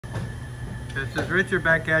This is Richard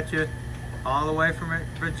back at you, all the way from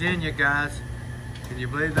Virginia, guys. Can you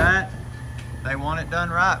believe that? They want it done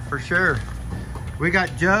right, for sure. We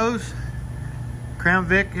got Joe's Crown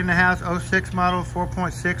Vic in the house, 06 model,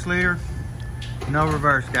 4.6 liter. No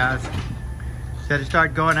reverse, guys. Said he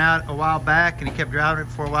started going out a while back and he kept driving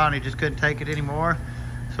it for a while and he just couldn't take it anymore.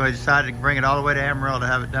 So he decided to bring it all the way to Amarillo to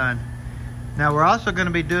have it done. Now we're also going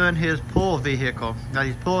to be doing his pull vehicle. Now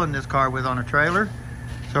he's pulling this car with on a trailer.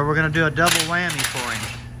 So we're going to do a double whammy for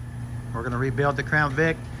him. We're going to rebuild the Crown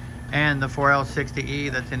Vic and the 4L60E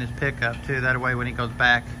that's in his pickup too. That way when he goes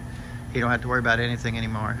back, he don't have to worry about anything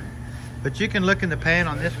anymore. But you can look in the pan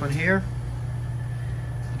on this one here.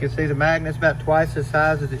 You can see the magnet's about twice the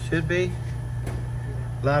size as it should be.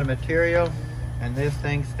 A lot of material, and this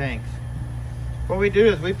thing stinks. What we do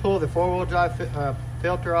is we pull the four-wheel drive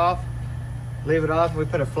filter off, leave it off, and we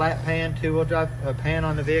put a flat pan, two-wheel drive pan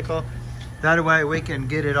on the vehicle. That way we can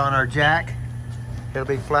get it on our jack. It'll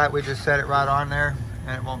be flat. We just set it right on there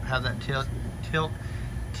and it won't have that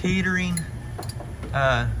teetering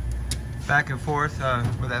back and forth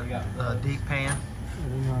with that deep pan.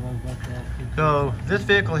 So this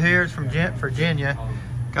vehicle here is from Virginia.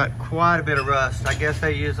 Got quite a bit of rust. I guess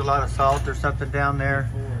they use a lot of salt or something down there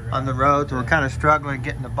on the roads. We're kind of struggling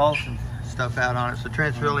getting the bolts and stuff out on it. So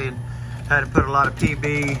Trent's really had to put a lot of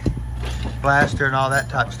PB, blaster, and all that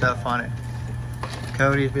type of stuff on it.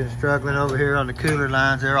 Cody's been struggling over here on the cooler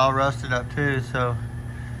lines. They're all rusted up too. So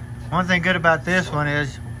one thing good about this one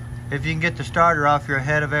is if you can get the starter off, you're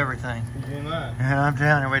ahead of everything. And I'm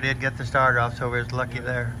telling you, we did get the starter off, so we was lucky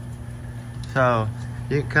there. So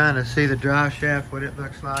you can kind of see the drive shaft, what it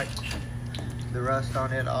looks like. The rust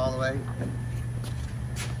on it all the way.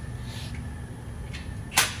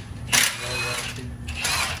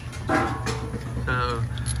 So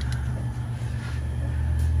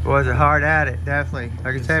boys are hard at it, definitely.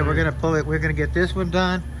 Like I said, we're gonna pull it. We're gonna get this one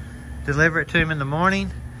done, deliver it to him in the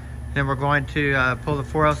morning. Then we're going to pull the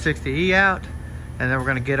 4L60E out, and then we're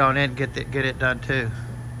gonna get on in and get it done too.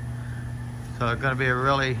 So it's gonna be a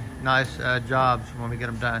really nice job when we get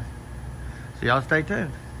them done. So y'all stay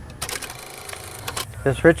tuned.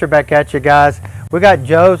 This is Richard back at you, guys. We got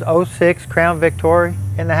Joe's 06 Crown Victoria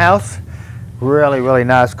in the house. Really, really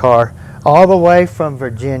nice car. All the way from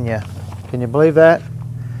Virginia. Can you believe that?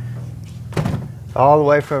 All the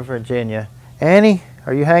way from Virginia. Annie,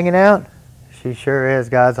 are you hanging out? She sure is,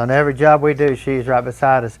 guys. On every job we do, she's right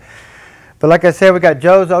beside us. But like I said, we got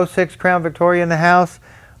Joe's 06 Crown Victoria in the house,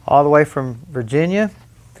 all the way from Virginia.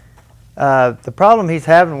 The problem he's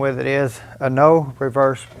having with it is a no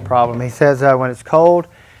reverse problem. He says when it's cold,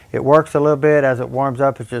 it works a little bit. As it warms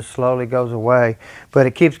up, it just slowly goes away. But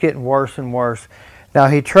it keeps getting worse and worse. Now,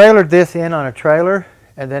 he trailered this in on a trailer,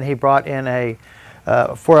 and then he brought in a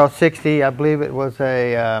 4L60. I believe it was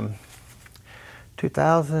a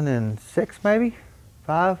 2006, maybe,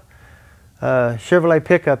 5, Chevrolet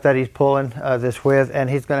pickup that he's pulling this with, and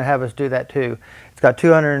he's going to have us do that too. It's got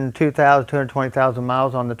 202,000, 220,000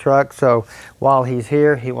 miles on the truck, so while he's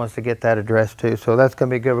here, he wants to get that addressed too. So that's going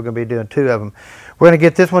to be good. We're going to be doing 2 of them. We're going to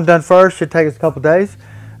get this one done first. Should take us a couple days.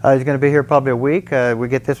 He's going to be here probably a week. We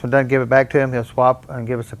get this one done, give it back to him. He'll swap and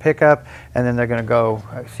give us a pickup, and then they're going to go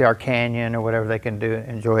see our canyon or whatever they can do,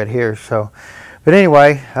 enjoy it here. So, but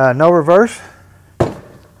anyway, no reverse.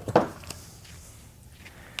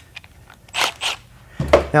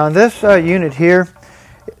 Now in this unit here,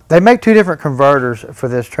 they make 2 different converters for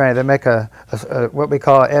this train. They make a what we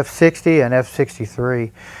call an F60 and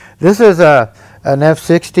F63. This is an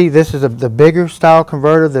F60. This is the bigger style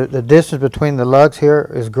converter. The distance between the lugs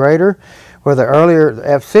here is greater. Where the earlier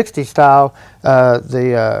F60 style,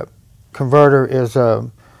 the converter is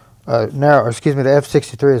narrow. Excuse me, the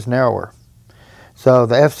F63 is narrower. So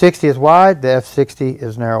the F60 is wide. The F60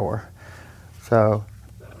 is narrower. So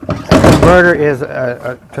the converter is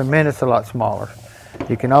a tremendous, a lot smaller.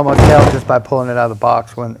 You can almost tell just by pulling it out of the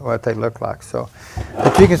box what they look like. So,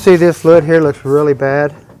 but you can see this lid here looks really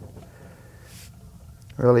bad,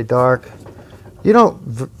 really dark. You don't,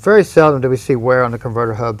 very seldom do we see wear on the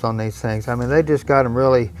converter hubs on these things. I mean, they just got them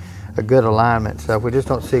really a good alignment, so we just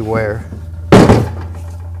don't see wear.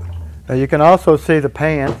 Now you can also see the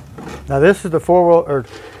pan. Now this is the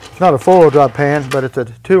it's not a 4-wheel drive pan, but it's a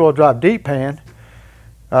 2-wheel drive deep pan.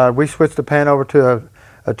 We switched the pan over to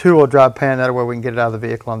a 2-wheel drive pan. That way we can get it out of the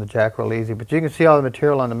vehicle on the jack real easy. But you can see all the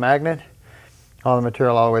material on the magnet, all the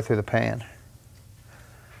material all the way through the pan.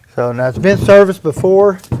 So now it's been serviced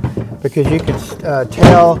before, because you can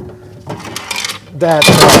tell that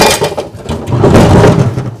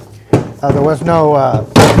there was no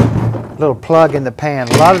little plug in the pan.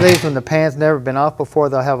 A lot of these, when the pan's never been off before,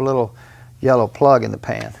 they'll have a little yellow plug in the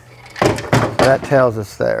pan. That tells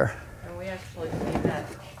us there. And we actually see that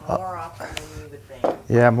more often than you would think.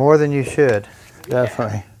 Yeah, more than you should.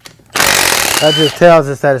 Definitely. That just tells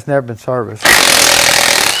us that it's never been serviced.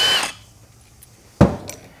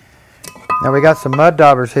 Now we got some mud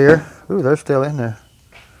daubers here. Ooh, they're still in there.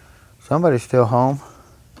 Somebody's still home.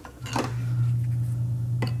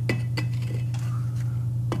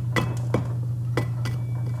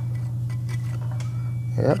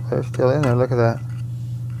 Yep, they're still in there. Look at that.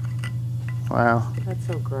 Wow. That's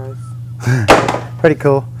so gross. Pretty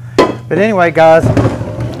cool. But anyway, guys,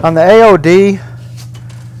 on the AOD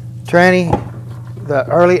tranny, the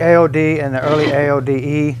early AOD and the early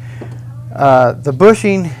AODE, the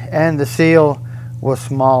bushing and the seal was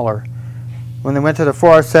smaller. When they went to the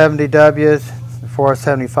 470Ws, the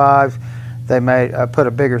 475s, they made put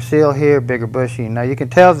a bigger seal here, bigger bushing. Now you can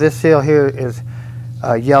tell this seal here is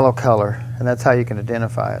yellow color, and that's how you can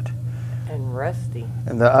identify it. And rusty.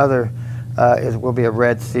 And the other will be a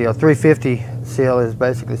red seal. 350 seal is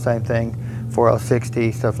basically the same thing.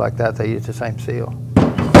 4L60, stuff like that, they use the same seal.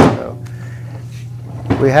 So,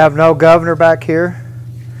 we have no governor back here.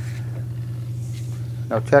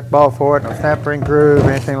 No check ball for it, no snap ring groove,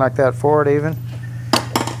 anything like that for it even.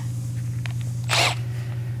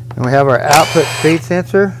 And we have our output speed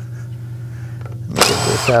sensor. Let me get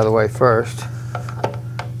this out of the way first.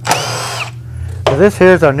 So this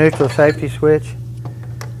here is our neutral safety switch.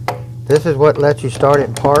 This is what lets you start it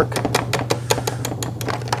in park.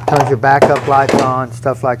 Turns your backup lights on,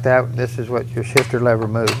 stuff like that. This is what your shifter lever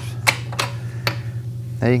moves.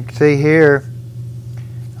 Now you can see here,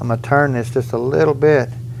 I'm going to turn this just a little bit.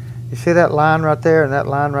 You see that line right there and that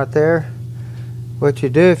line right there? What you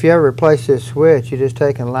do if you ever replace this switch, you just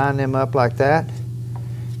take and line them up like that.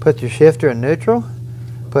 Put your shifter in neutral,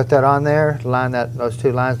 put that on there, line those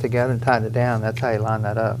two lines together and tighten it down. That's how you line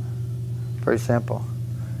that up. Pretty simple.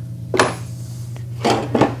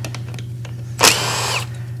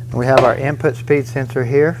 We have our input speed sensor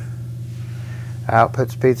here,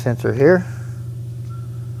 output speed sensor here.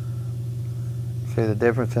 See the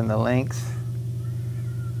difference in the links.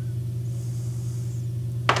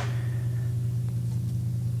 Oh,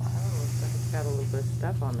 looks like it's got a little bit of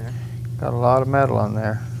stuff on there. Got a lot of metal on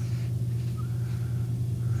there.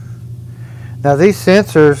 Now these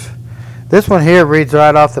sensors, this one here reads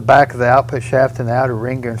right off the back of the output shaft and the outer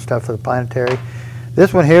ring gear and stuff for the planetary.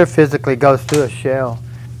 This one here physically goes through a shell.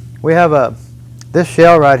 We have this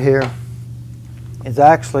shell right here is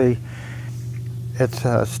actually, it's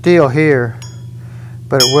steel here,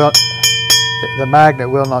 but the magnet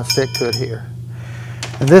will not stick to it here.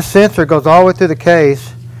 And this sensor goes all the way through the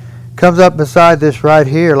case, comes up beside this right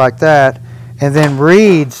here like that, and then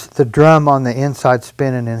reads the drum on the inside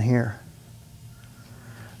spinning in here.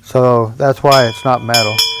 So that's why it's not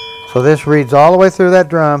metal. So this reads all the way through that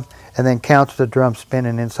drum and then counts the drum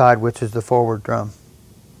spinning inside, which is the forward drum.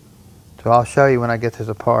 So I'll show you when I get this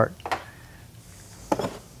apart.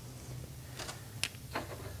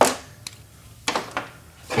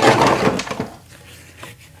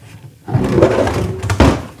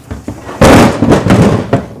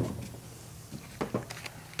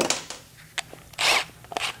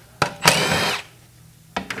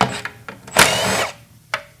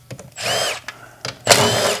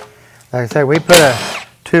 Like I said, we put a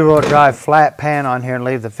two-wheel drive flat pan on here and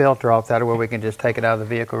leave the filter off. That way we can just take it out of the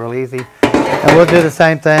vehicle real easy. And we'll do the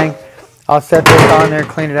same thing. I'll set this on there,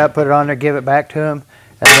 clean it up, put it on there, give it back to them,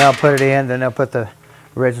 and they'll put it in. Then they'll put the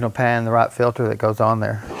original pan, the right filter that goes on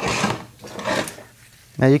there.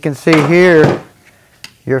 Now you can see here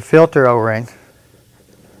your filter O-ring.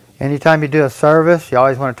 Anytime you do a service, you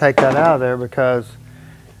always want to take that out of there because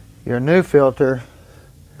your new filter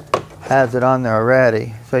has it on there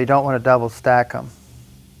already. So you don't want to double stack them.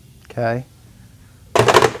 Okay.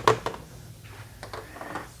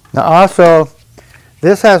 Now also,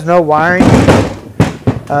 this has no wiring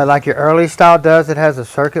like your early style does. It has a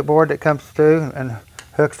circuit board that comes through and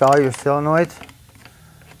hooks to all your solenoids.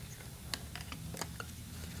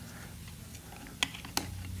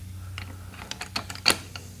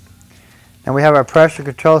 And we have our pressure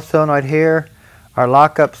control solenoid here, our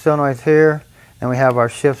lockup solenoids here, and we have our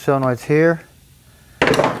shift solenoids here,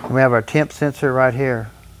 and we have our temp sensor right here.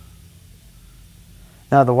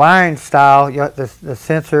 Now the wiring style, the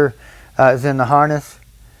sensor is in the harness,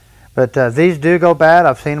 but these do go bad.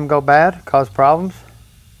 I've seen them go bad, cause problems.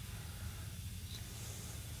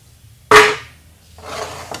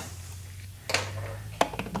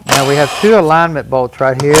 Now we have two alignment bolts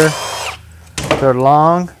right here. They're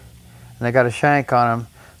long, and they got a shank on them.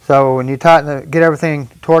 So when you tighten get everything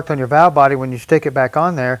torqued on your valve body, when you stick it back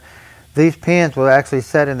on there, these pins will actually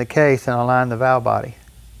set in the case and align the valve body.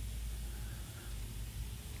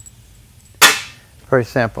 Pretty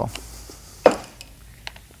simple.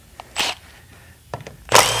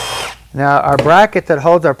 Now our bracket that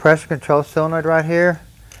holds our pressure control solenoid right here,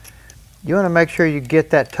 you want to make sure you get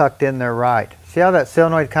that tucked in there right. See how that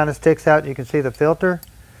solenoid kind of sticks out? You can see the filter.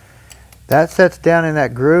 That sets down in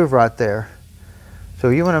that groove right there.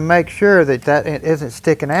 So you want to make sure that that isn't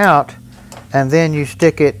sticking out, and then you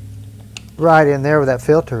stick it right in there where that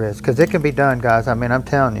filter is, because it can be done, guys. I mean, I'm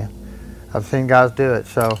telling you, I've seen guys do it.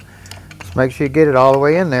 So just make sure you get it all the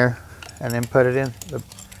way in there and then put it in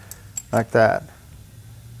like that.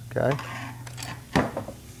 Okay.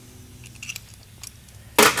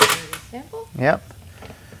 Simple? Yep.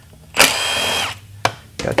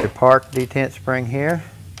 Got your Park detent spring here.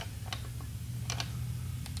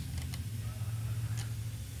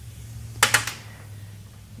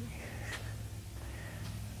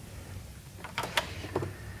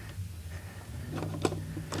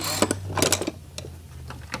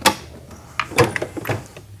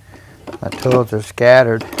 My tools are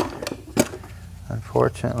scattered,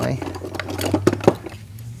 unfortunately.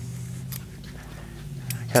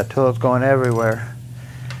 Got tools going everywhere.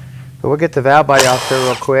 But we'll get the valve body off there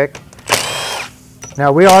real quick.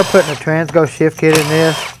 Now we are putting a Transgo shift kit in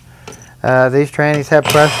this. These trannies have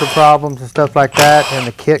pressure problems and stuff like that, and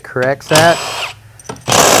the kit corrects that.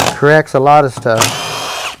 Corrects a lot of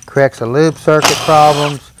stuff. Corrects the loop circuit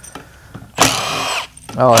problems.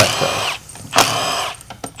 All that stuff.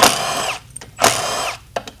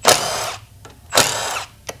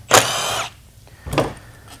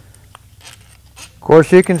 Of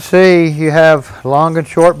course, you can see you have long and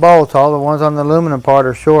short bolts. All the ones on the aluminum part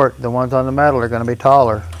are short. The ones on the metal are going to be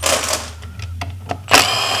taller.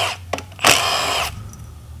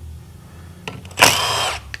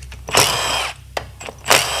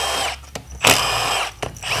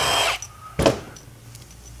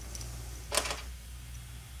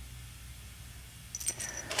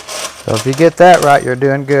 So if you get that right, you're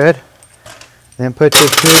doing good. Then put your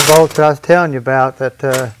 2 bolts I was telling you about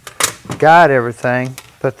that guide everything,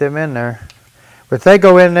 put them in there. But if they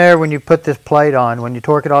go in there when you put this plate on, when you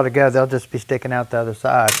torque it all together, they'll just be sticking out the other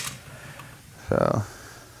side. So,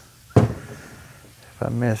 if I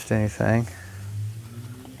missed anything.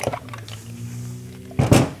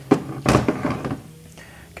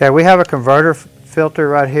 Okay, we have a converter filter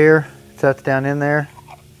right here. Sets down in there.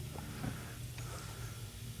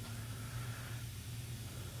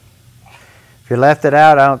 If you left it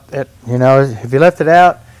out, if you left it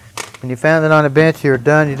out, when you found it on a bench, you were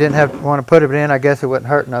done. You didn't want to put it in. I guess it wouldn't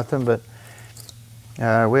hurt nothing, but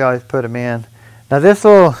we always put them in. Now this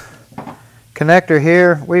little connector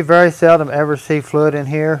here, we very seldom ever see fluid in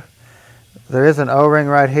here. There is an O-ring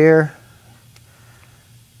right here.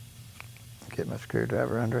 Get my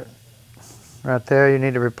screwdriver under it. Right there, you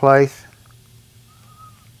need to replace.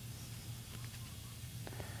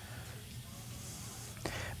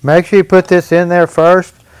 Make sure you put this in there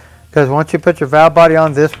first, because once you put your valve body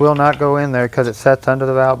on, this will not go in there because it sets under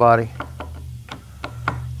the valve body.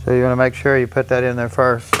 So you want to make sure you put that in there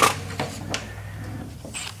first.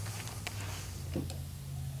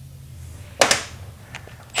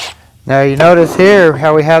 Now you notice here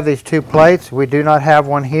how we have these 2 plates. We do not have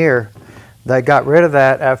one here. They got rid of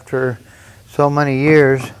that after so many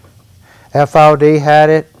years. FIOD had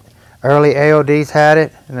it, early AODs had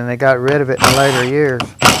it, and then they got rid of it in the later years.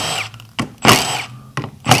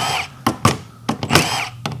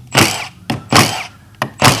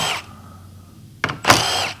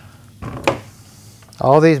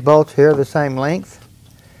 All these bolts here are the same length.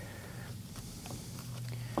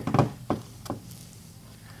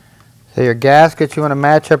 So your gaskets you want to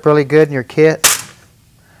match up really good in your kit.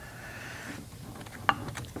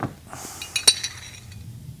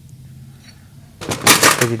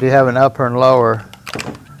 Because you do have an upper and lower.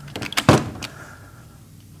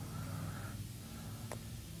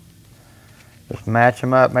 Just match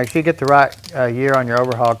them up. Make sure you get the right year on your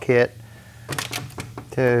overhaul kit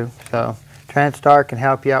too. So Transtar can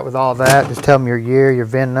help you out with all that. Just tell them your year, your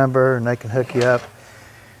VIN number, and they can hook you up.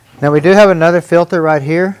 Now we do have another filter right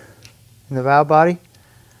here in the valve body.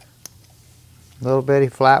 Little bitty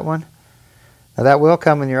flat one. Now that will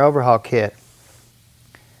come in your overhaul kit.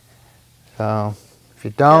 So if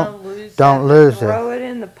you don't lose it. Throw it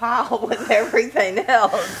in the pile with everything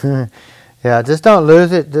else. Yeah, just don't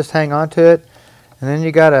lose it. Just hang on to it. And then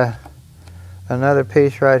you got another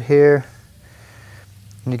piece right here.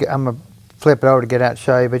 And I'm going to flip it over to get out and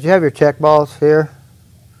show you. But you have your check balls here.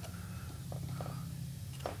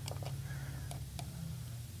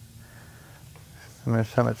 There's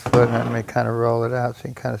so much fluid in it. Let me kind of roll it out so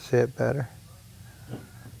you can kind of see it better.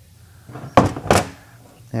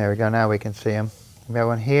 There we go. Now we can see them. We got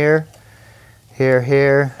one here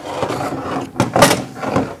here.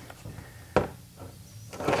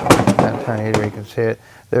 I'll turn it here, you can see it.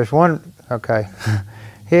 There's one, okay.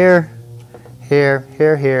 Here.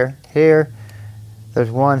 There's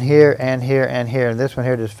one here and here and here. And this one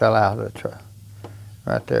here just fell out of the truck.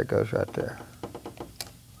 Right there, it goes right there.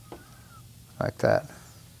 Like that.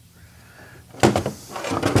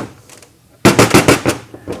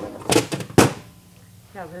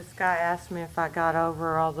 Yeah, this guy asked me if I got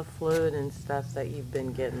over all the fluid and stuff that you've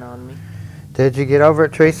been getting on me. Did you get over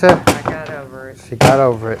it, Teresa? I got over it. She got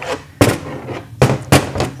over it.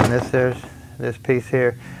 And there's this piece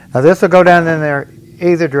here. Now this will go down in there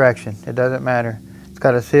either direction. It doesn't matter. It's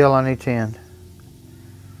got a seal on each end.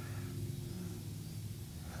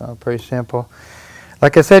 So pretty simple.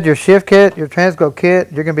 Like I said, your shift kit, your Transgo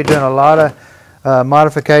kit, you're going to be doing a lot of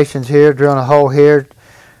modifications here, drilling a hole here,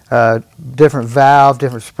 different valve,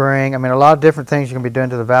 different spring. I mean, a lot of different things you're going to be doing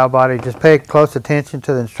to the valve body. Just pay close attention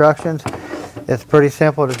to the instructions. It's pretty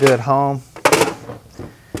simple to do at home,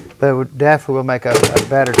 but it definitely will make a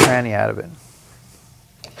better tranny out of it.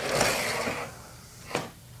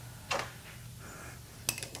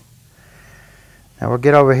 Now we'll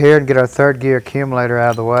get over here and get our third gear accumulator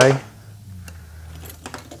out of the way.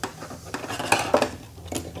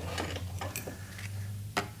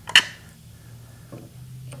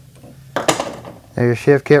 Now your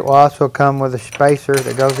shift kit will also come with a spacer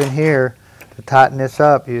that goes in here to tighten this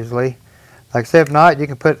up usually. Like I said, if not, you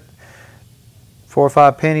can put 4 or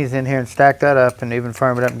 5 pennies in here and stack that up and even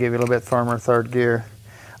firm it up and give you a little bit firmer third gear.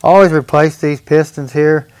 Always replace these pistons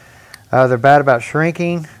here. They're bad about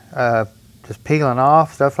shrinking, just peeling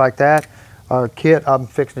off, stuff like that. Our kit, I'm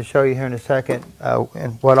fixing to show you here in a second,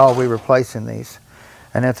 and what all we replace in these.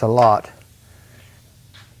 And it's a lot.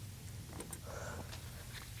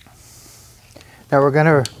 Now we're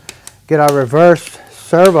going to get our reverse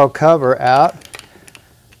servo cover out.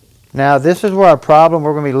 Now this is where our problem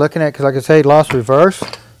we're going to be looking at, because like I say, lost reverse.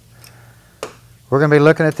 We're going to be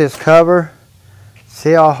looking at this cover.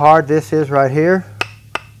 See how hard this is right here?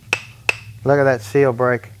 Look at that seal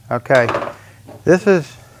break. Okay. This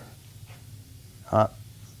is... I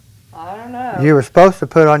don't know. You were supposed to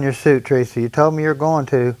put on your suit, Teresa. You told me you were going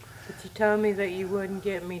to. But you told me that you wouldn't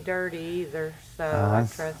get me dirty either, so I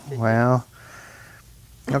trusted well,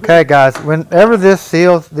 you. Okay, guys. Whenever these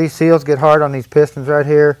seals get hard on these pistons right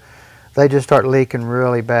here, they just start leaking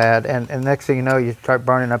really bad. And next thing you know, you start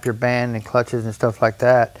burning up your band and clutches and stuff like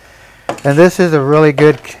that. And this is a really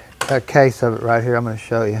good case of it right here. I'm going to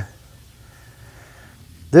show you.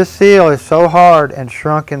 This seal is so hard and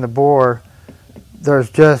shrunk in the bore, there's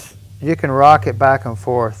just, you can rock it back and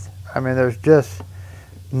forth. I mean, there's just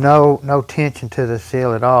no tension to the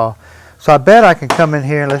seal at all. So I bet I can come in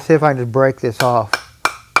here and let's see if I can just break this off.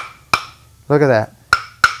 Look at that.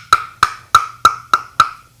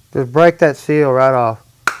 Just break that seal right off.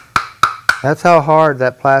 That's how hard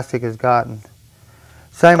that plastic has gotten.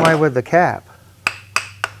 Same way with the cap.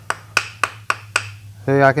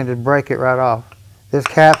 See, I can just break it right off. This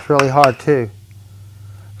cap's really hard too.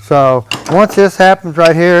 So once this happens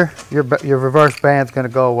right here, your reverse band's going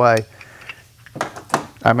to go away.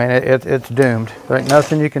 I mean, it's doomed. There ain't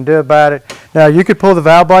nothing you can do about it. Now you could pull the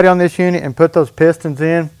valve body on this unit and put those pistons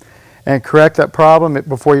in and correct that problem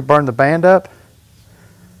before you burn the band up,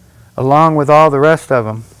 along with all the rest of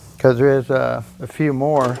them, because there is a few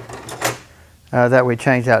more that we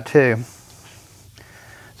change out too.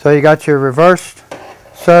 So you got your reversed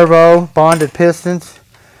servo bonded pistons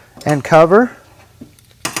and cover.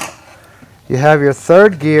 You have your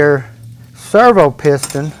third gear servo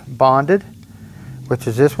piston bonded, which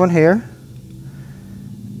is this one here.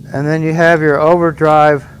 And then you have your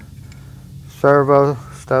overdrive servo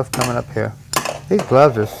stuff coming up here. These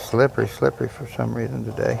gloves are slippery for some reason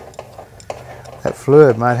today. That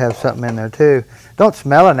fluid might have something in there too. Don't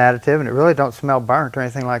smell an additive, and it really don't smell burnt or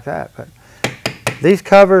anything like that. But these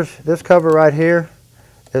covers, this cover right here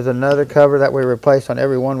is another cover that we replace on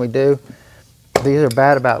every one we do. These are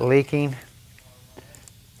bad about leaking,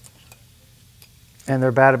 and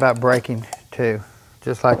they're bad about breaking too,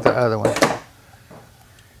 just like the other one.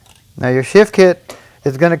 Now your shift kit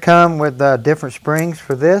is going to come with different springs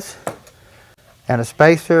for this, and a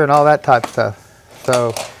spacer and all that type of stuff.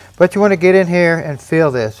 So, but you want to get in here and feel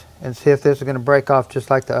this and see if this is going to break off just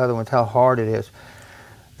like the other ones, how hard it is.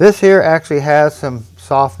 This here actually has some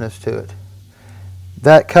softness to it.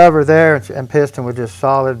 That cover there and piston was just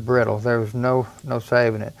solid brittle. There was no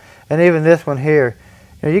saving it. And even this one here,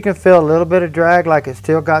 you know, you can feel a little bit of drag, like it's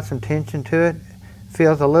still got some tension to it.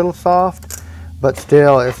 Feels a little soft, but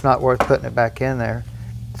still it's not worth putting it back in there.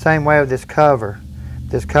 Same way with this cover.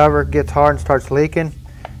 This cover gets hard and starts leaking.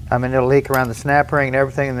 I mean, it'll leak around the snap ring and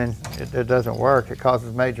everything, and then it doesn't work. It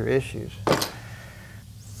causes major issues.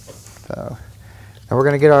 So, and we're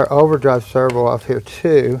going to get our overdrive servo off here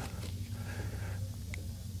too.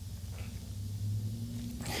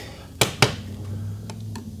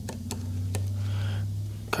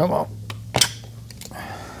 Come on.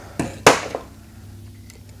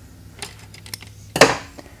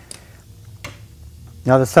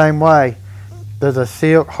 Now the same way, there's a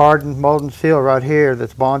seal, hardened molten seal right here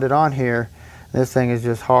that's bonded on here. This thing is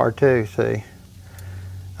just hard too, see. I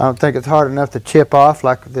don't think it's hard enough to chip off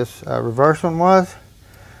like this reverse one was,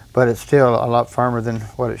 but it's still a lot firmer than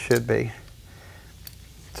what it should be.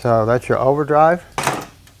 So that's your overdrive.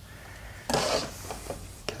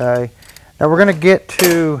 Okay, now we're going to get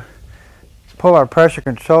to pull our pressure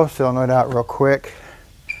control solenoid out real quick.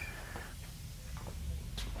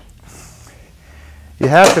 You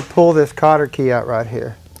have to pull this cotter key out right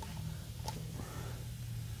here.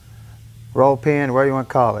 Roll pin, whatever you want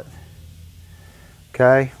to call it.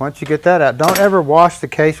 Okay, once you get that out, don't ever wash the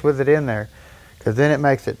case with it in there, because then it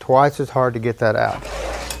makes it twice as hard to get that out.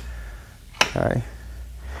 Okay,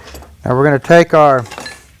 now we're going to take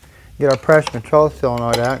get our pressure control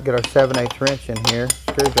solenoid out and get our 7/8 wrench in here,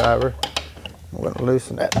 screwdriver. We're going to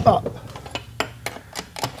loosen that up.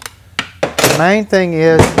 The main thing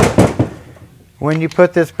is, when you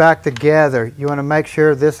put this back together, you want to make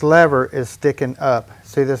sure this lever is sticking up.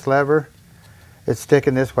 See this lever? It's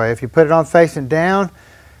sticking this way. If you put it on facing down,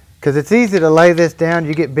 because it's easy to lay this down,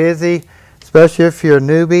 you get busy, especially if you're a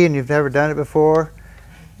newbie and you've never done it before.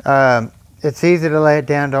 It's easy to lay it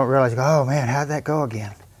down, don't realize, oh man, how'd that go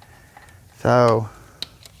again? So,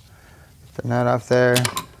 get the nut off there.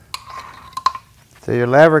 So your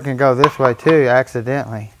lever can go this way too,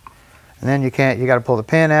 accidentally. And then you can't, you got to pull the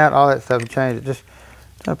pin out, all that stuff, and change it. Just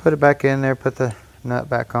put it back in there, put the nut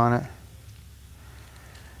back on it.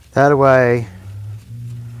 That way,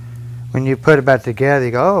 when you put it back together,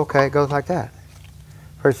 you go, oh, okay, it goes like that.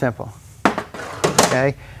 Pretty simple.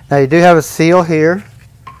 Okay, now you do have a seal here.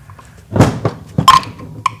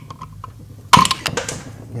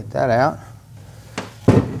 Get that out.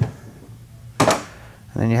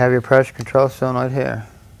 And then you have your pressure control solenoid here.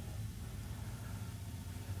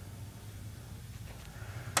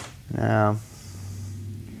 Now,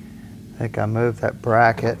 I think I moved that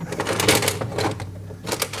bracket.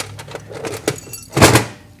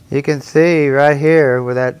 You can see right here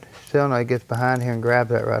where that solenoid gets behind here and grabs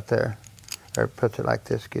that right there. Or puts it like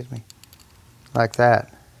this, excuse me. Like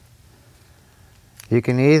that. You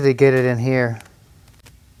can easily get it in here.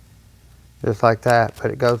 Just like that,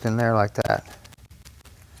 but it goes in there like that.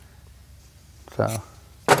 So,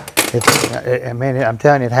 I mean, I'm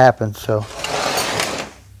telling you it happens, so.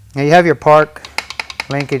 Now you have your park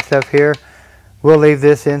linkage stuff here. We'll leave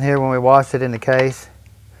this in here when we wash it in the case.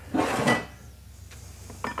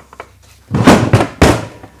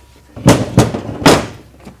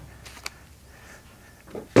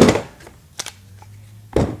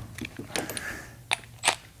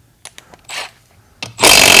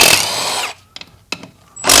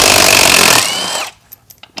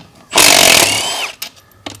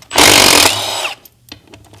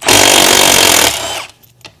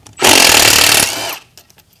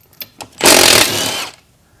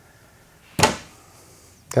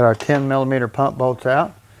 Got our 10mm pump bolts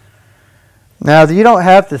out. Now you don't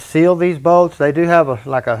have to seal these bolts. They do have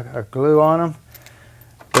a glue on them,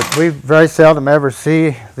 but we very seldom ever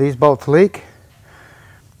see these bolts leak.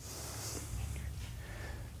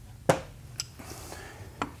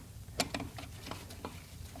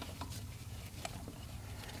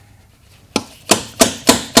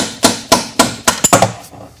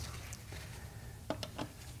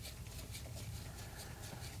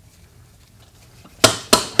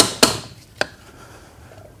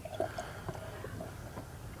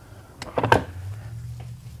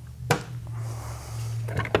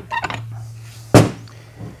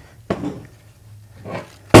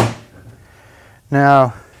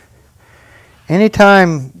 Now,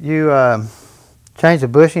 anytime you change the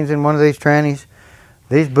bushings in one of these trannies,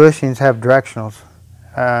 these bushings have directionals.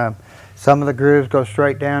 Some of the grooves go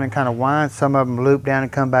straight down and kind of wind, some of them loop down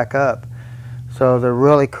and come back up. So they're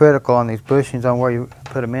really critical on these bushings on where you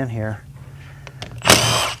put them in here.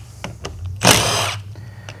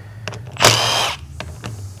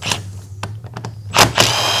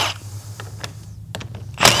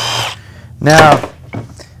 Now,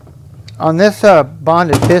 on this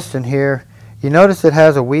bonded piston here, you notice it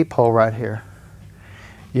has a weep hole right here.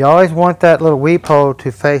 You always want that little weep hole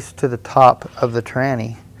to face to the top of the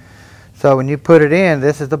tranny. So when you put it in,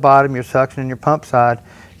 this is the bottom, your suction and your pump side.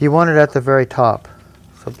 You want it at the very top.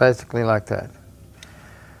 So basically like that.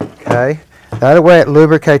 Okay, that way it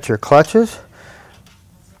lubricates your clutches,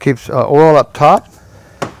 keeps oil up top.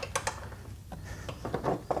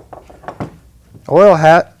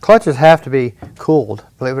 Clutches have to be cooled,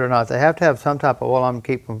 believe it or not. They have to have some type of oil on them to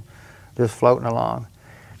keep them just floating along.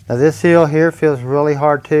 Now this seal here feels really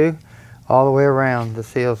hard too. All the way around, the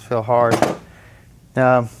seals feel hard.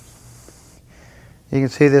 Now, you can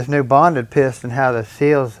see this new bonded piston, how the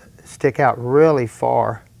seals stick out really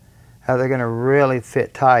far, how they're going to really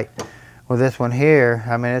fit tight. With this one here,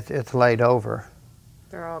 I mean, it's laid over.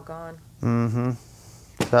 They're all gone. Mm-hmm.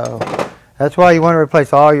 So that's why you want to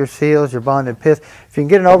replace all your seals, your bonded pistons. If you can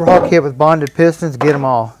get an overhaul kit with bonded pistons, get them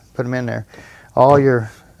all. Put them in there. All your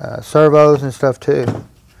servos and stuff too.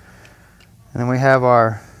 And then we have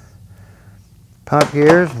our pump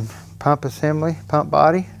gears and pump assembly, pump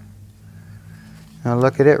body. Now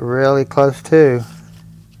look at it really close too.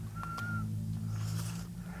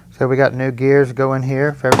 So we got new gears go in here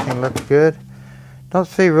if everything looks good. Don't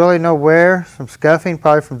see really no wear, some scuffing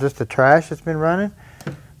probably from just the trash that's been running,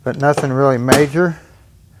 but nothing really major.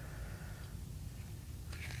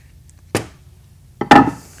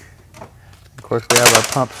 Of course we have our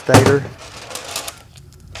pump stator.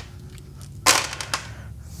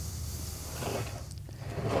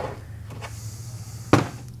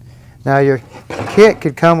 Now your kit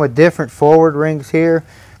could come with different forward rings here,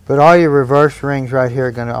 but all your reverse rings right here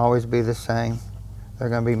are going to always be the same. They're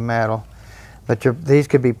going to be metal. But these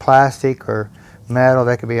could be plastic or metal.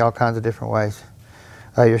 They could be all kinds of different ways.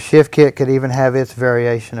 Your shift kit could even have its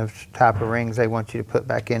variation of type of rings they want you to put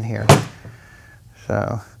back in here.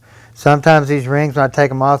 So sometimes these rings, when I take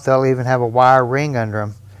them off, they'll even have a wire ring under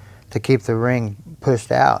them to keep the ring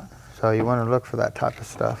pushed out. So you want to look for that type of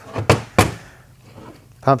stuff.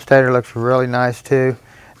 Pump stator looks really nice too.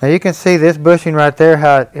 Now you can see this bushing right there,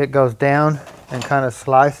 how it goes down and kind of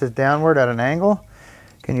slices downward at an angle.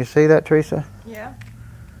 Can you see that, Teresa? Yeah.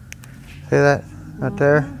 See that right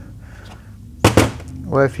there?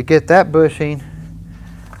 Well, if you get that bushing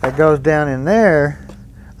that goes down in there,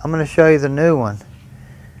 I'm going to show you the new one.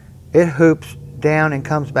 It hoops down and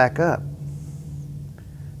comes back up.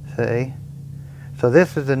 See? So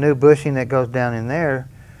this is the new bushing that goes down in there,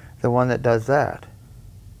 the one that does that.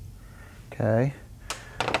 Okay,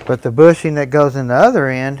 but the bushing that goes in the other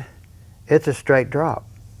end, it's a straight drop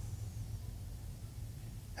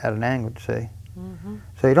at an angle, see? Mm-hmm.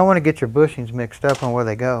 So you don't want to get your bushings mixed up on where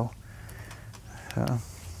they go. So.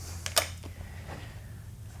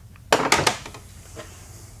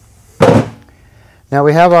 Now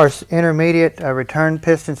we have our intermediate return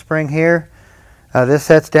piston spring here. This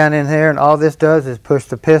sets down in here, and all this does is push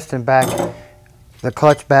the piston back, the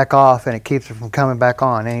clutch back off, and it keeps it from coming back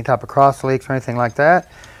on. Any type of cross leaks or anything like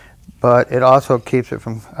that. But it also keeps it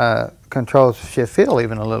from, controls shift feel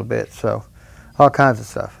even a little bit. So all kinds of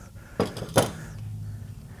stuff.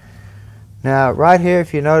 Now right here,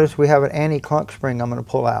 if you notice, we have an anti-clunk spring I'm going to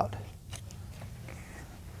pull out.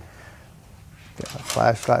 Get my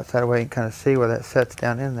flashlight so that way you can kind of see where that sets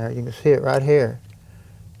down in there. You can see it right here.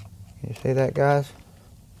 Can you see that, guys?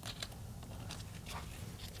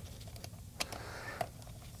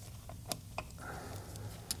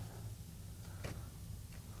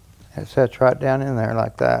 It sets right down in there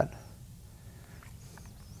like that.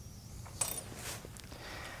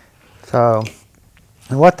 So,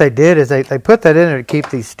 and what they did is they put that in there to keep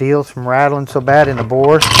these steels from rattling so bad in the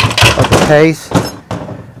bore of the case.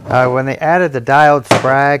 When they added the diode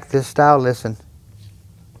sprag, this style, listen.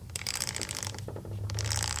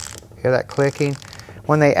 Hear that clicking?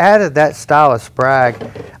 When they added that style of sprag,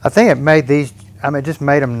 I think it made these, it just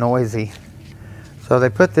made them noisy. So they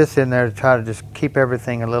put this in there to try to just keep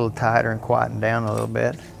everything a little tighter and quieten down a little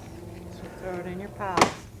bit. So throw it in your pile.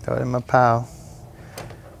 Throw it in my pile.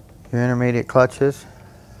 Your intermediate clutches.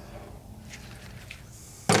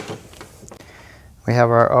 We have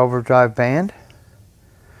our overdrive band.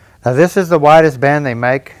 Now this is the widest band they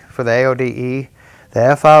make for the AODE. The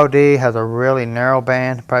FIOD has a really narrow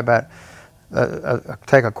band, probably about,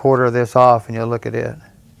 take a quarter of this off and you'll look at it.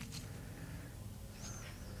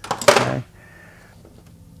 Okay.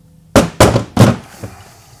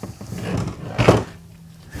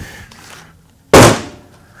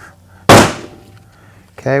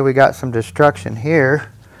 Okay, we got some destruction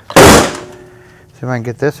here. See if I can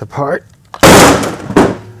get this apart.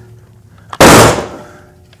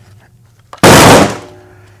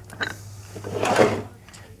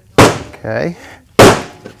 Okay.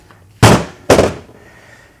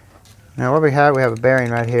 Now what we have a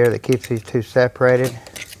bearing right here that keeps these two separated,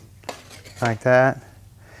 like that.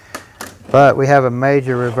 But we have a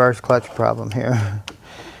major reverse clutch problem here.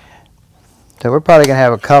 So we're probably going to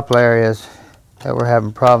have a couple areas that we're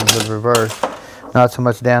having problems with reverse. Not so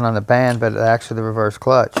much down on the band, but actually the reverse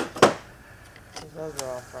clutch. Those are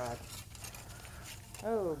all fried.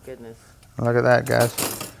 Oh, goodness. Look at that, guys.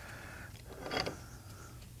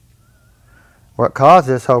 What caused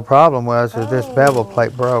this whole problem was this bevel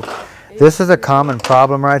plate broke. This is a common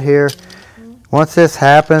problem right here. Once this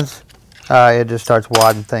happens, it just starts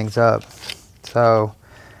wadding things up. So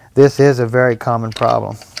this is a very common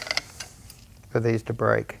problem for these to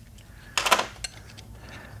break.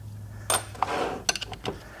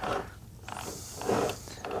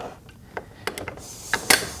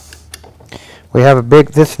 We have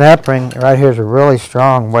this snap ring right here is a really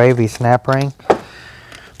strong wavy snap ring.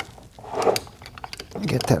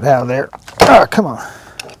 Get that out of there. Oh, come on.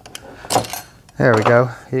 There we go.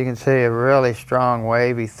 You can see a really strong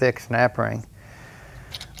wavy thick snap ring.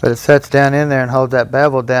 But it sets down in there and holds that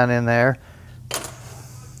bevel down in there.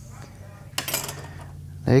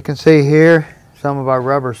 Now you can see here some of our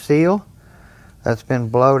rubber seal that's been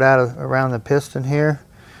blowed out around the piston here.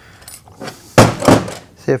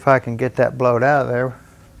 See if I can get that blowed out of there.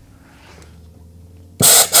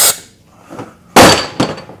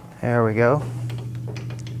 There we go.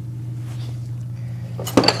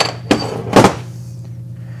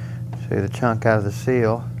 See the chunk out of the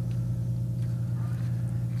seal.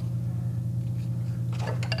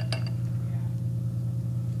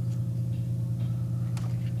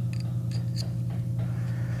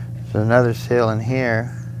 There's another seal in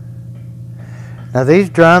here. Now these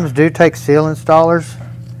drums do take seal installers.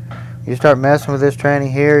 You start messing with this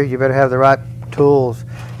tranny here, you better have the right tools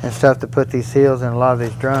and stuff to put these seals in a lot of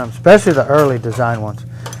these drums, especially the early design ones.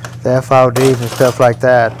 The FODs and stuff like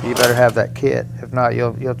that, you better have that kit. If not,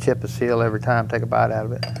 you'll chip a seal every time, take a bite out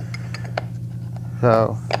of it.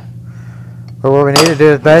 So, but what we need to do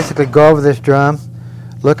is basically go over this drum,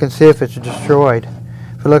 look and see if it's destroyed.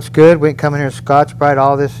 If it looks good, we can come in here and Scotch-Brite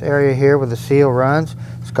all this area here where the seal runs.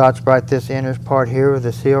 Scotch-Brite this inner part here where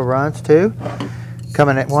the seal runs too. Come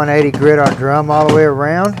in at 180 grit our drum all the way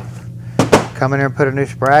around. Come in here and put a new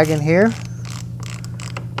sprag in here.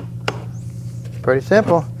 Pretty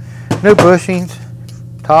simple. New bushings,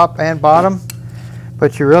 top and bottom.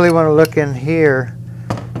 But you really want to look in here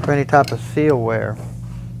for any type of seal wear.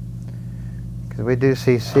 Because we do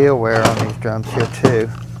see seal wear on these drums here too.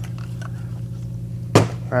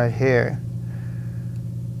 Right here.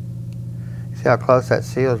 See how close that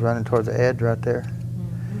seal is running towards the edge right there?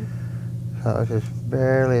 So it's just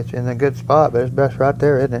barely, it's in a good spot, but it's best right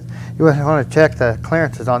there, isn't it? You want to check the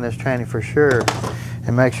clearances on this tranny for sure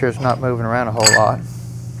and make sure it's not moving around a whole lot.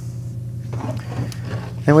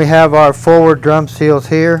 Then we have our forward drum seals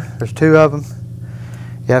here. There's two of them.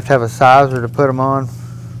 You have to have a sizer to put them on.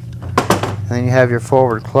 And then you have your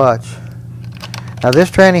forward clutch. Now this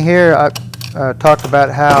tranny here, I talked about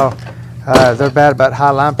how they're bad about high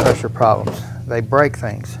line pressure problems. They break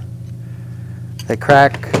things. They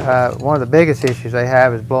crack. One of the biggest issues they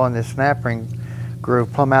have is blowing this snap ring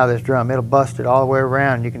groove plumb out of this drum. It'll bust it all the way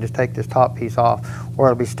around. You can just take this top piece off, or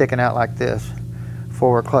it'll be sticking out like this.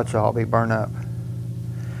 Forward clutch will all be burned up.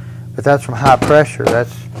 But that's from high pressure.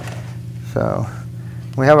 So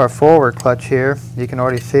we have our forward clutch here. You can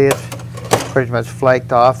already see it's pretty much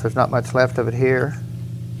flaked off. There's not much left of it here.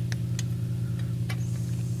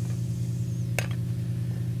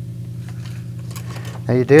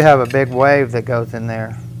 Now you do have a big wave that goes in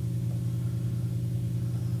there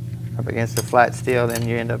up against the flat steel, then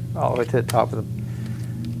you end up all the way to the top of the...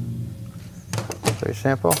 Very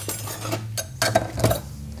simple.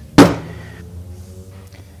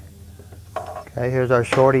 Okay, here's our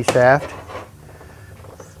shorty shaft.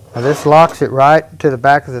 Now this locks it right to the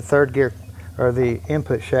back of the third gear, or the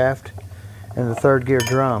input shaft in the third gear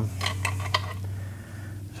drum.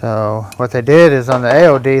 So what they did is on the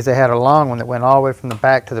AODs they had a long one that went all the way from the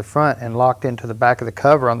back to the front and locked into the back of the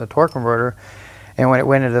cover on the torque converter, and when it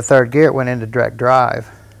went into the third gear it went into direct drive.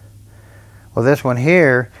 Well, this one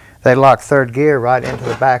here, they locked third gear right into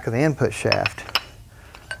the back of the input shaft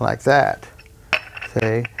like that.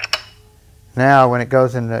 See? Now when it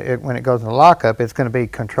goes into lockup, it's going to be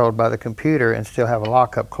controlled by the computer and still have a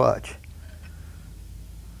lockup clutch.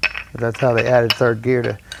 But that's how they added third gear,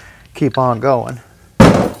 to keep on going.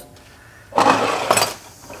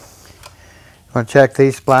 I'm going to check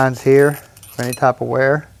these splines here for any type of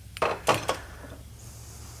wear.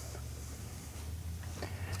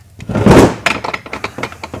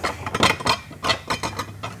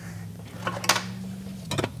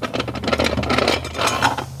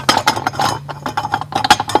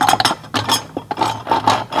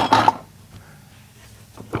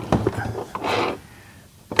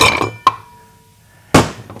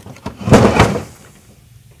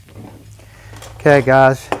 Okay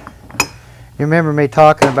guys, you remember me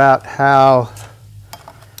talking about how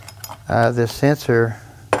this sensor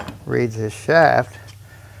reads this shaft.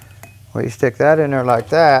 Well, you stick that in there like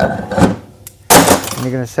that, and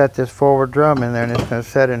you're going to set this forward drum in there, and it's going to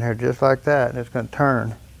set in here just like that, and it's going to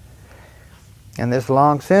turn. And this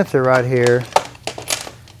long sensor right here,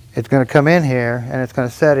 it's going to come in here, and it's going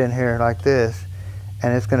to set in here like this,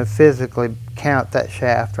 and it's going to physically count that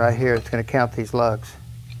shaft right here. It's going to count these lugs.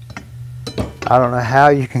 I don't know how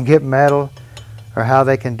you can get metal or how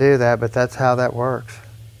they can do that, but that's how that works.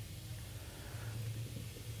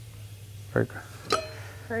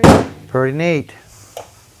 Pretty neat.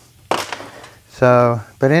 So,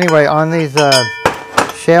 but anyway, on these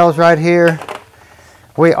shells right here,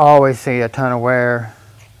 we always see a ton of wear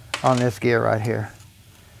on this gear right here.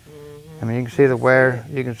 I mean, you can see the wear.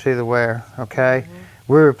 You can see the wear. Okay,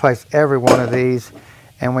 we replace every one of these,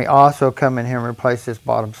 and we also come in here and replace this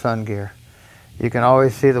bottom sun gear. You can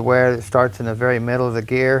always see the wear that starts in the very middle of the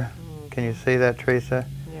gear. Can you see that, Teresa?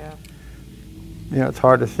 Yeah. You know, it's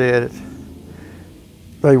hard to see it.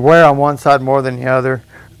 They wear on one side more than the other,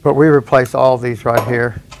 but we replace all these right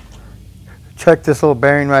here. Check this little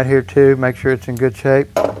bearing right here too, make sure it's in good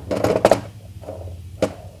shape.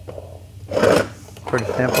 Pretty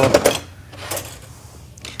simple.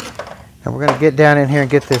 And we're going to get down in here and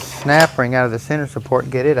get this snap ring out of the center support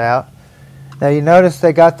and get it out. Now you notice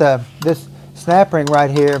they got this snap ring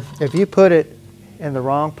right here. If you put it in the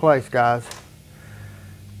wrong place, guys,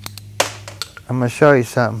 I'm going to show you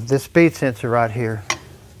something. This speed sensor right here.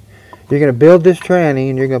 You're going to build this tranny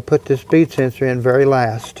and you're going to put this speed sensor in very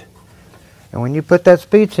last. And when you put that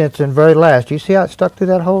speed sensor in very last, you see how it stuck through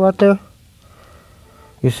that hole right there?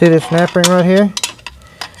 You see this snap ring right here?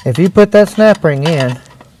 If you put that snap ring in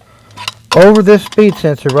over this speed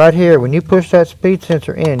sensor right here, when you push that speed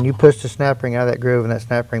sensor in, you push the snap ring out of that groove and that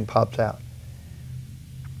snap ring pops out.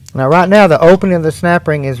 Now right now the opening of the snap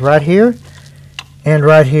ring is right here and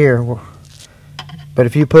right here. But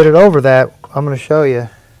if you put it over that, I'm going to show you.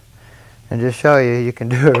 And just show you, you can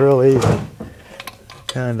do it real easy.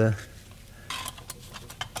 Kinda.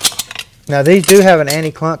 Now these do have an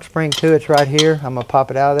anti-clunk spring too. It's right here. I'm gonna pop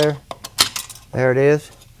it out of there. There it is.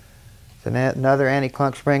 It's another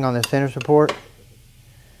anti-clunk spring on the center support.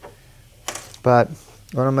 But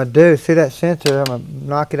what I'm gonna do, see that sensor? I'm gonna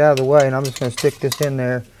knock it out of the way, and I'm just gonna stick this in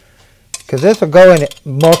there because this will go in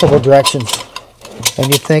multiple directions, and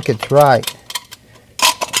you think it's right.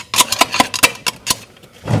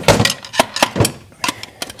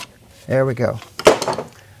 There we go.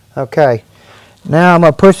 Okay, now I'm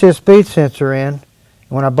going to push this speed sensor in, and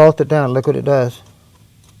when I bolt it down, look what it does.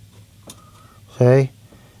 See?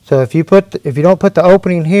 So if you don't put the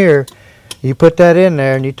opening here, you put that in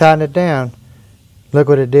there and you tighten it down, look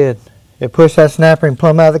what it did. It pushed that snap ring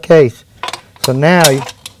plumb out of the case. So now,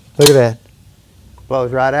 look at that.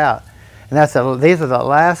 Blows right out. And these are the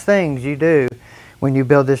last things you do when you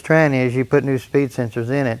build this tranny is you put new speed sensors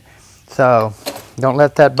in it. So don't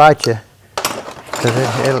let that bite you, because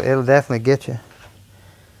it'll definitely get you.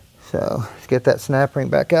 So let's get that snap ring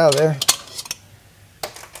back out of there.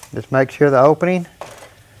 Just make sure the opening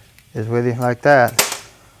is with you like that.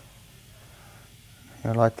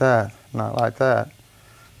 You're like that, not like that.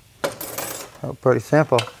 Oh, pretty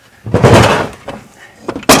simple.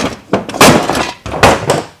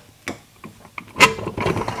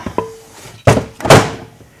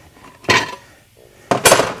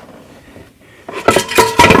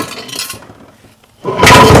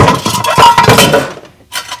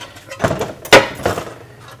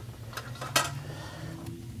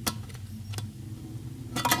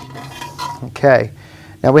 Okay,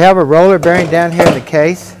 now we have a roller bearing down here in the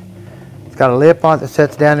case. It's got a lip on it that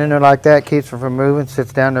sits down in there like that, keeps it from moving,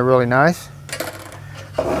 sits down there really nice.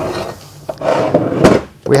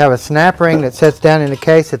 We have a snap ring that sits down in the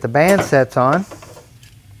case that the band sets on.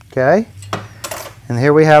 Okay, and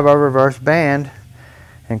here we have our reverse band,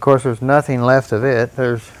 and of course there's nothing left of it.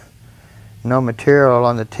 There's no material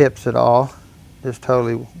on the tips at all, just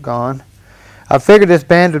totally gone. I figured this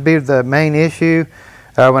band would be the main issue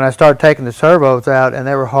when I started taking the servos out, and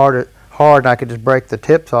they were hard and I could just break the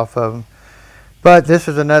tips off of them. But this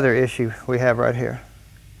is another issue we have right here.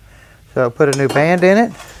 So put a new band in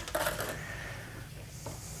it.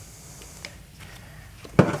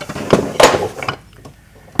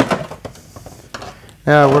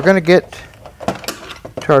 Now we're going to get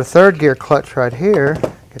to our third gear clutch right here.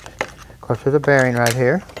 Of course, there's a bearing right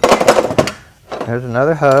here. There's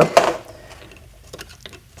another hub.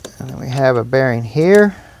 And then we have a bearing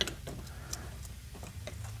here.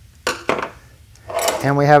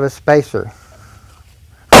 And we have a spacer.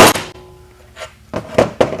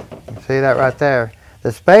 See that right there?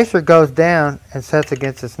 The spacer goes down and sets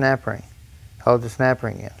against the snap ring. Holds the snap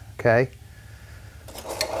ring in, okay?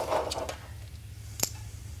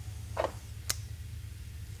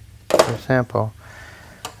 Very simple.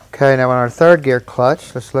 Okay, now on our third gear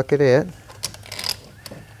clutch, let's look at it.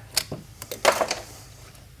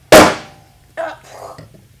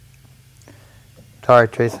 Sorry,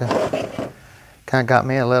 Teresa. Kind of got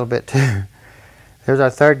me a little bit too. There's our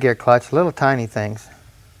third gear clutch, little tiny things.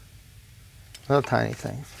 Little tiny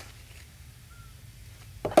things.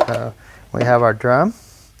 So we have our drum.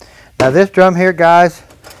 Now this drum here, guys,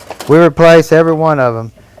 we replace every one of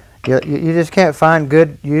them. You just can't find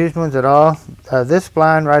good used ones at all. This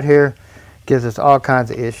spline right here gives us all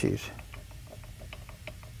kinds of issues.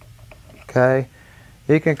 Okay,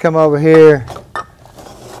 you can come over here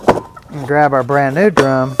and grab our brand new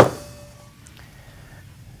drum,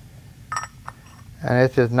 and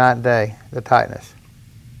it's just night and day, the tightness,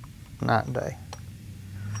 night and day.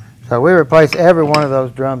 So we replace every one of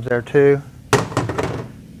those drums there too.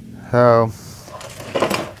 So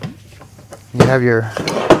you have your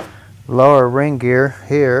lower ring gear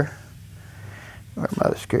here. Where'd my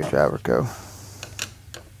other screwdriver go?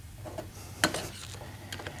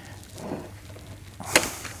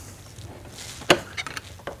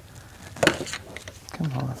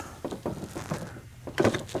 Come on.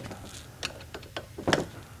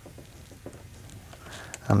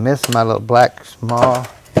 I'm missing my little black small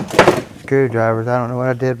screwdrivers. I don't know what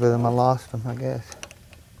I did with them. I lost them, I guess.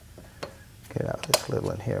 Get out this little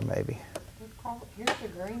one here, maybe. Here's the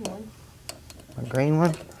green one. A green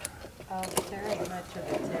one? Oh, there ain't much of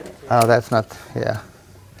a tip to it. Oh, that's not, yeah.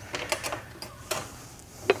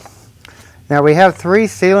 Now we have 3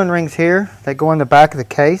 sealing rings here that go in the back of the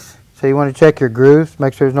case. So you want to check your grooves,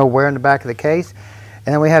 make sure there's no wear in the back of the case.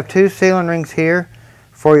 And then we have 2 sealing rings here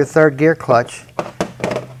for your third gear clutch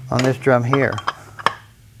on this drum here.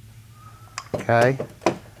 Okay,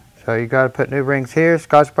 so you got to put new rings here,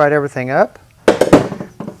 Scotch-Brite everything up.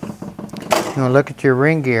 You want to look at your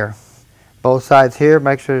ring gear. Both sides here,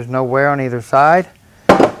 make sure there's no wear on either side.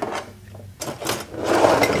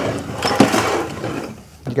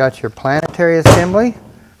 You got your planetary assembly.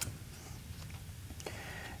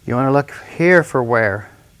 You want to look here for wear.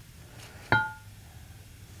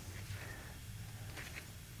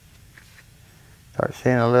 Start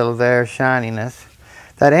seeing a little there, shininess.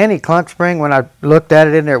 That anti-clunk spring, when I looked at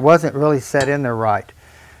it in there, it wasn't really set in there right.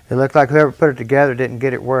 It looked like whoever put it together didn't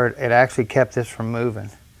get it where it actually kept this from moving.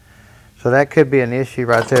 So that could be an issue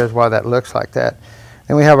right there, is why that looks like that.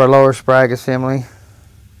 Then we have our lower sprag assembly.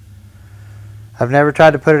 I've never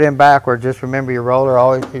tried to put it in backward. Just remember your roller,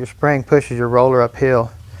 always, your spring pushes your roller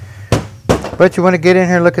uphill. But you want to get in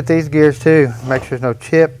here and look at these gears too. Make sure there's no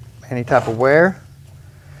chip, any type of wear.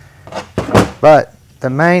 But the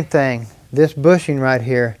main thing, this bushing right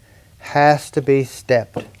here has to be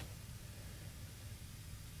stepped.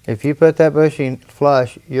 If you put that bushing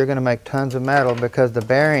flush, you're going to make tons of metal, because the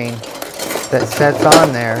bearing that sets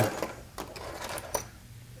on there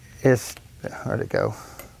is, where'd it go?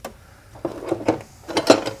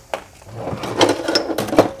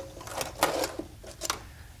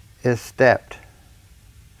 Is stepped.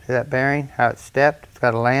 See that bearing, how it's stepped? It's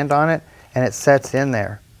got a land on it, and it sets in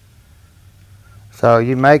there. So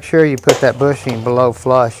you make sure you put that bushing below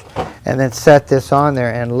flush, and then set this on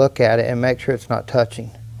there and look at it and make sure it's not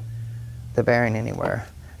touching the bearing anywhere,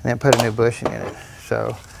 and then put a new bushing in it.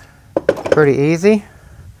 So pretty easy.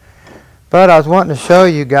 But I was wanting to show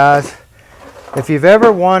you guys, if you've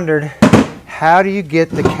ever wondered how do you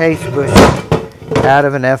get the case bushing out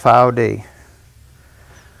of an FIOD.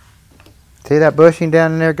 See that bushing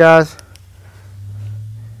down in there, guys?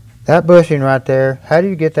 That bushing right there, how do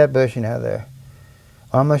you get that bushing out of there?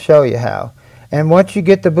 Well, I'm going to show you how. And once you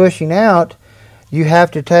get the bushing out, you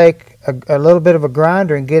have to take a little bit of a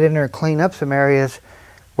grinder and get in there and clean up some areas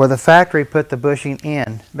where the factory put the bushing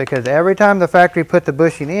in. Because every time the factory put the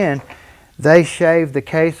bushing in, they shave the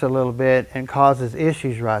case a little bit and causes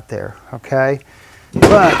issues right there, okay?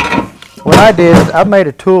 But what I did is I made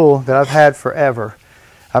a tool that I've had forever.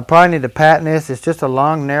 I probably need to patent this. It's just a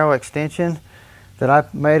long, narrow extension that I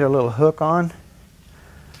made a little hook on.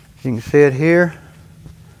 You can see it here.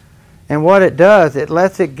 And what it does, it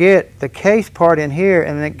lets it get the case part in here,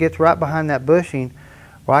 and then it gets right behind that bushing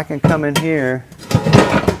where I can come in here.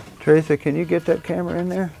 Teresa, can you get that camera in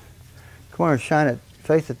there? Come on and shine it,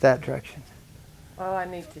 face it that direction. Oh, I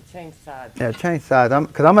need to change sides. Yeah, change sides,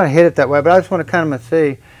 because I'm going to hit it that way, but I just want to kind of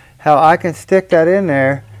see how I can stick that in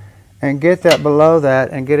there and get that below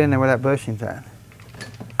that and get in there where that bushing's at.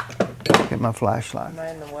 Get my flashlight. Am I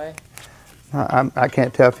in the way? I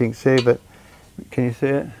can't tell if you can see, but Can you see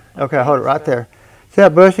it? Okay, hold it right there. See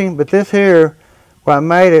that bushing? But this here, where I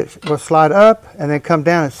made it, will slide up and then come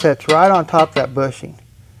down and sets right on top of that bushing.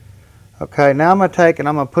 Okay, now I'm going to take and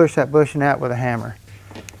I'm going to push that bushing out with a hammer.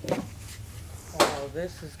 Oh,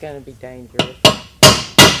 this is going to be dangerous.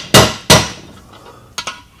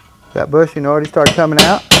 That bushing already started coming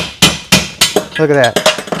out. Look at that.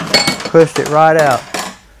 Pushed it right out.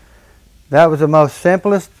 That was the most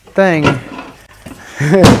simplest thing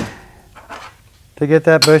to get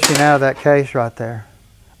that bushing out of that case right there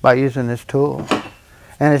by using this tool.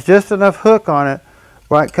 And it's just enough hook on it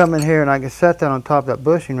where I can come in here and I can set that on top of that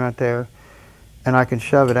bushing right there and I can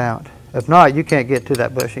shove it out. If not, you can't get to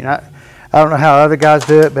that bushing. I don't know how other guys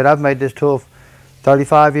do it, but I've made this tool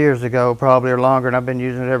 35 years ago probably or longer, and I've been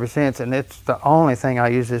using it ever since, and it's the only thing I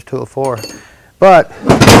use this tool for. But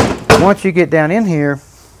once you get down in here,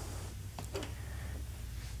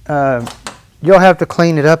 you'll have to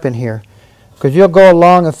clean it up in here because you'll go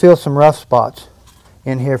along and feel some rough spots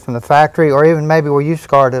in here from the factory, or even maybe where you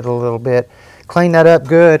scarred it a little bit. Clean that up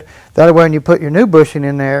good. That way when you put your new bushing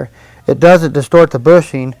in there, it doesn't distort the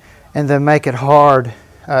bushing and then make it hard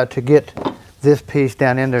to get this piece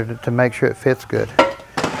down in there to make sure it fits good.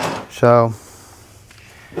 So,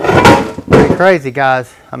 pretty crazy,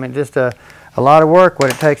 guys. I mean, just a lot of work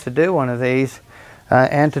what it takes to do one of these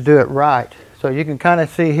and to do it right. So you can kind of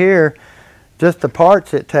see here just the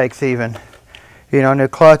parts it takes even. You know, new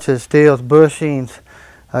clutches, steels, bushings,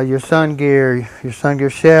 your sun gear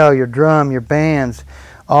shell, your drum, your bands,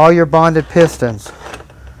 all your bonded pistons,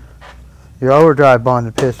 your overdrive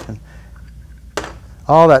bonded piston,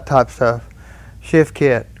 all that type of stuff. Shift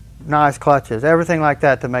kit, nice clutches, everything like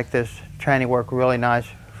that to make this tranny work really nice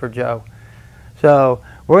for Joe. So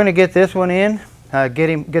we're going to get this one in,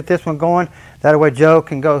 get this one going. That way Joe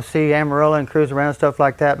can go see Amarillo and cruise around and stuff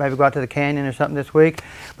like that. Maybe go out to the canyon or something this week.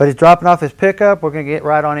 But he's dropping off his pickup. We're going to get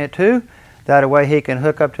right on it too. That way he can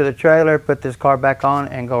hook up to the trailer, put this car back on,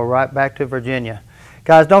 and go right back to Virginia.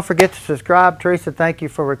 Guys, don't forget to subscribe. Teresa, thank you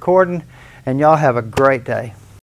for recording, and y'all have a great day.